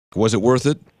Was it worth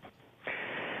it?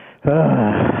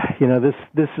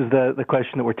 This is the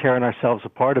question that we're tearing ourselves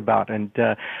apart about, and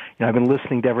I've been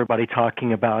listening to everybody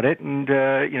talking about it, and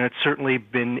it's certainly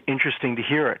been interesting to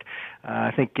hear it.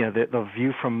 I think the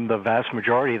view from the vast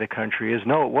majority of the country is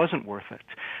no, it wasn't worth it.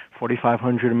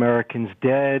 4,500 Americans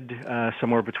dead,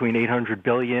 somewhere between $800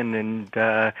 billion and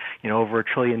over $1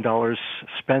 trillion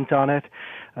spent on it.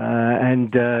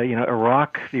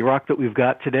 Iraq, the Iraq that we've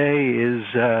got today is,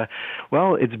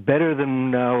 it's better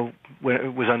than when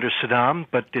it was under Saddam,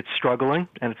 but it's struggling,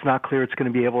 and it's not clear it's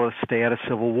going to be able to stay out of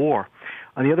civil war.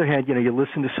 On the other hand, you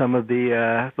listen to some of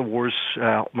the war's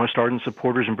most ardent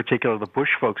supporters, in particular the Bush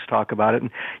folks, talk about it,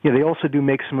 and they also do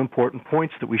make some important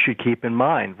points that we should keep in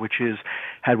mind, which is,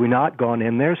 had we not gone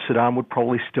in there, Saddam would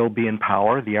probably still be in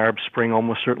power. The Arab Spring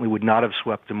almost certainly would not have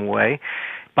swept him away.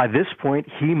 By this point,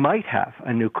 he might have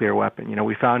a nuclear weapon.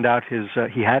 We found out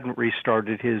he hadn't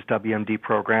restarted his WMD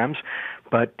programs.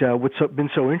 But what's been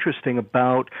so interesting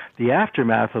about the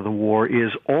aftermath of the war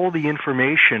is all the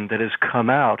information that has come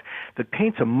out that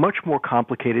paints a much more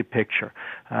complicated picture.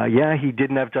 He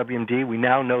didn't have WMD. We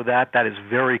now know that. That is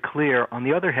very clear. On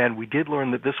the other hand, we did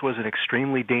learn that this was an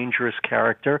extremely dangerous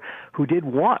character who did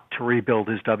want to rebuild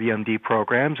his WMD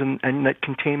programs, and that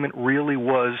containment really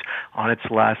was on its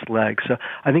last leg. So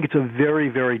I think it's a very,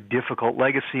 very difficult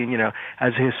legacy. And,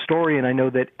 as a historian, I know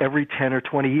that every 10 or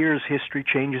 20 years, history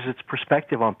changes its perspective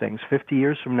on things. 50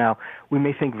 years from now, we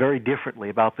may think very differently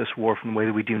about this war from the way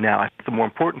that we do now. I think the more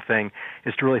important thing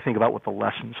is to really think about what the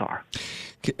lessons are.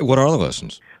 What are the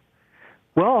lessons?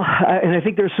 Well, and I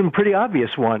think there's some pretty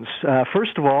obvious ones.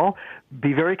 First of all,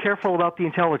 be very careful about the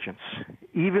intelligence.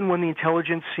 Even when the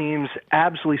intelligence seems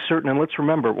absolutely certain, and let's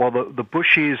remember, while the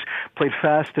Bushis played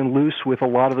fast and loose with a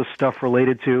lot of the stuff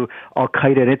related to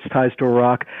al-Qaeda and its ties to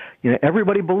Iraq,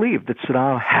 everybody believed that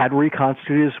Saddam had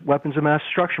reconstituted his weapons of mass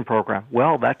destruction program.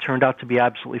 Well, that turned out to be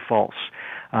absolutely false.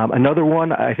 Another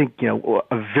one, I think,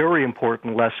 a very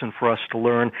important lesson for us to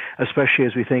learn, especially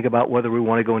as we think about whether we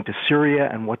want to go into Syria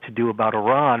and what to do about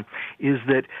Iran, is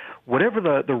that whatever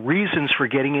the reasons for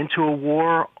getting into a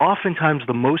war, oftentimes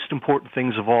the most important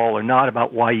things of all are not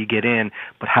about why you get in,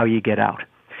 but how you get out.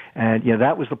 And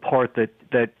that was the part that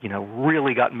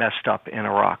really got messed up in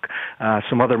Iraq.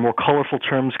 Some other more colorful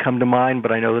terms come to mind,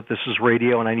 but I know that this is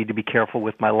radio and I need to be careful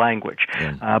with my language.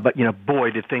 Yeah. But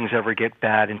boy, did things ever get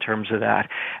bad in terms of that.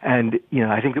 And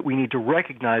I think that we need to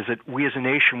recognize that we as a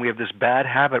nation, we have this bad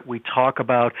habit. We talk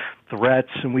about threats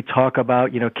and we talk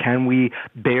about can we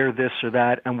bear this or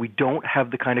that, and we don't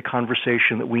have the kind of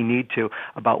conversation that we need to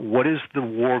about what is the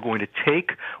war going to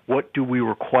take, what do we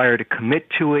require to commit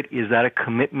to it, is that a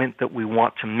commitment that we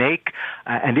want to make?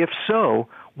 And if so,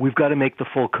 we've got to make the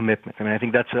full commitment. I mean, I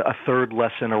think that's a third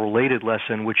lesson, a related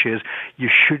lesson, which is you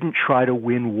shouldn't try to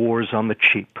win wars on the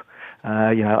cheap.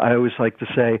 I always like to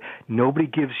say nobody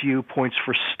gives you points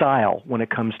for style when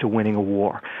it comes to winning a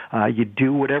war. You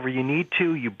do whatever you need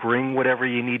to. You bring whatever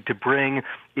you need to bring.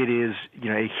 It is,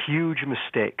 a huge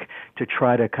mistake to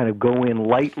try to kind of go in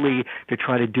lightly, to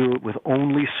try to do it with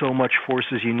only so much force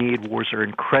as you need. Wars are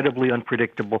incredibly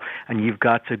unpredictable, and you've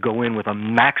got to go in with a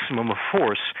maximum of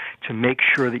force to make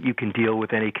sure that you can deal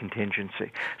with any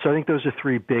contingency. So I think those are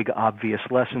three big, obvious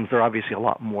lessons. There are obviously a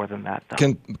lot more than that,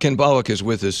 though. Ken Pollack is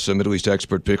with us, a Middle East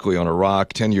expert, particularly on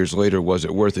Iraq. 10 years later, was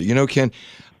it worth it? Ken,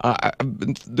 I've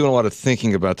been doing a lot of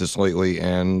thinking about this lately,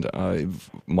 and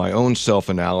my own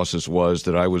self-analysis was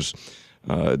that I was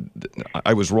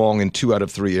wrong in 2 out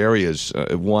of 3 areas.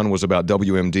 One was about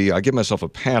WMD. I give myself a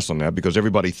pass on that because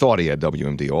everybody thought he had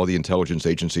WMD, all the intelligence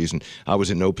agencies, and I was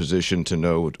in no position to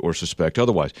know or suspect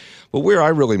otherwise. But where I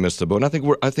really missed the boat, and I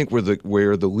think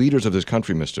where the leaders of this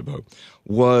country missed the boat,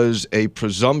 was a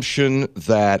presumption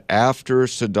that after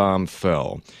Saddam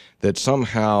fell, that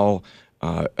somehow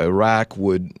Iraq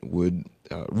would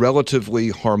relatively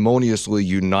harmoniously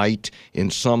unite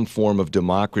in some form of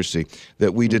democracy,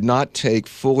 that we did not take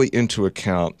fully into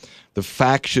account the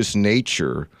factious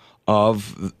nature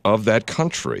of that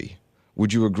country.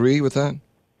 Would you agree with that?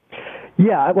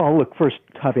 Yeah, well, look, first,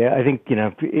 Javier, I think,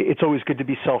 it's always good to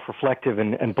be self-reflective,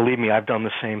 and believe me, I've done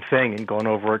the same thing and gone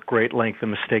over at great length the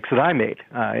mistakes that I made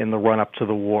in the run-up to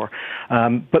the war.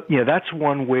 But, that's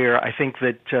one where I think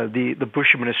that the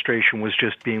Bush administration was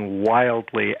just being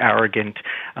wildly arrogant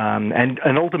and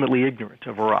ultimately ignorant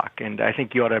of Iraq. And I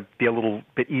think you ought to be a little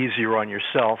bit easier on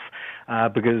yourself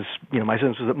because, my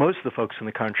sense was that most of the folks in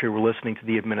the country were listening to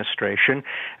the administration.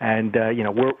 And,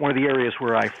 one of the areas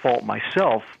where I fault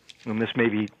myself and this may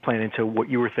be playing into what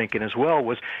you were thinking as well,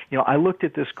 was, I looked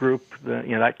at this group,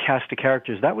 that cast of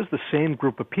characters. That was the same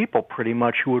group of people pretty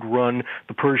much who had run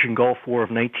the Persian Gulf War of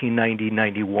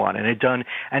 1990-91 and had done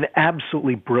an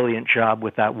absolutely brilliant job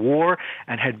with that war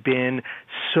and had been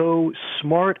so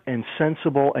smart and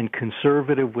sensible and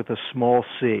conservative with a small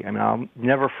c. I mean, I'll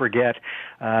never forget,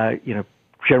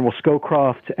 General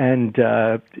Scowcroft and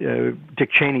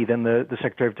Dick Cheney, then the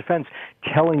Secretary of Defense,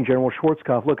 telling General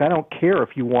Schwarzkopf, look, I don't care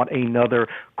if you want another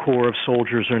corps of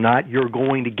soldiers or not, you're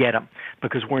going to get them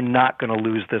because we're not going to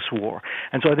lose this war.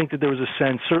 And so I think that there was a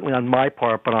sense, certainly on my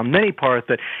part, but on many part,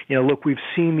 that, look, we've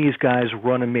seen these guys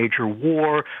run a major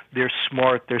war, they're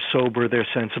smart, they're sober, they're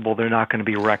sensible, they're not going to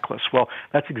be reckless. Well,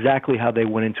 that's exactly how they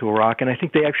went into Iraq, and I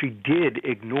think they actually did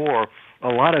ignore a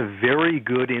lot of very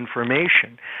good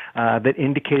information that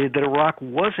indicated that Iraq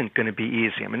wasn't going to be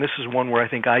easy. I mean, this is one where I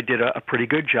think I did a pretty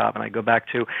good job, and I go back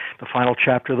to the final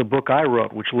chapter of the book I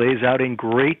wrote, which lays out in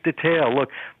great detail, look,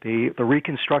 the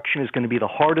reconstruction is going to be the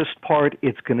hardest part.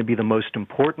 It's going to be the most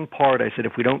important part. I said,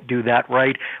 if we don't do that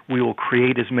right, we will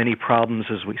create as many problems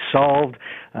as we solved.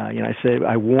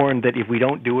 I warned that if we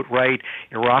don't do it right,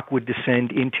 Iraq would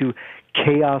descend into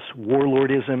chaos,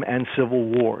 warlordism, and civil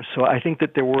war. So I think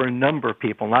that there were a number of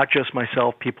people, not just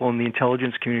myself, people in the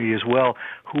intelligence community as well,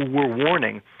 who were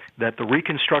warning that the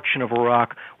reconstruction of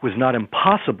Iraq was not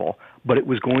impossible, but it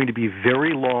was going to be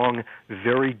very long,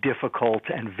 very difficult,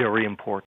 and very important.